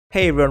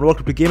Hey everyone,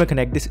 welcome to Gamer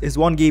Connect. This is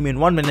one game in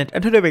 1 minute,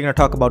 and today we're going to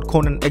talk about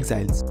Conan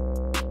Exiles.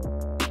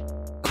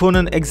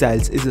 Conan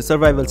Exiles is a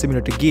survival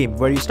simulator game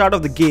where you start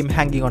off the game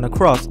hanging on a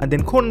cross and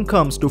then Conan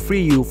comes to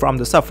free you from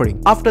the suffering.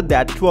 After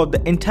that, throughout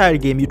the entire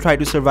game you try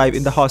to survive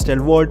in the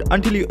hostile world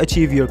until you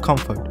achieve your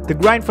comfort. The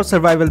grind for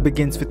survival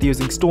begins with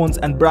using stones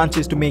and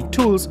branches to make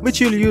tools,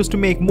 which you'll use to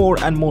make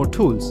more and more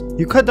tools.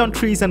 You cut down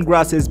trees and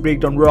grasses,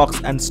 break down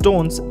rocks and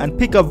stones, and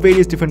pick up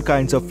various different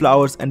kinds of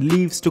flowers and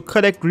leaves to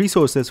collect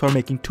resources for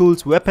making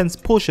tools, weapons,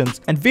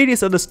 potions, and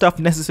various other stuff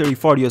necessary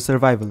for your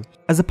survival.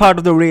 As a part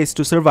of the race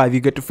to survive,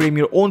 you get to frame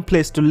your own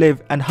place to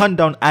live and hunt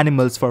down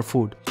animals for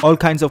food. All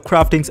kinds of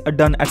craftings are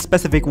done at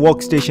specific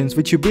workstations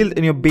which you build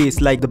in your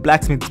base, like the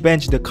blacksmith's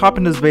bench, the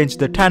carpenter's bench,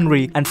 the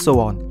tannery, and so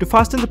on. To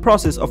fasten the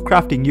process of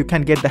crafting, you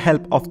can get the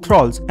help of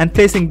thralls and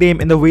placing them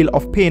in the Wheel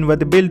of Pain where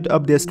they build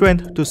up their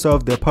strength to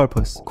serve their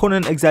purpose.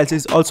 Conan Exiles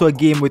is also a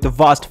game with a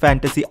vast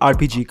fantasy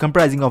RPG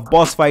comprising of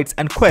boss fights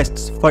and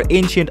quests for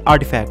ancient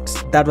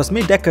artifacts. That was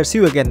me, Decker. See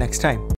you again next time.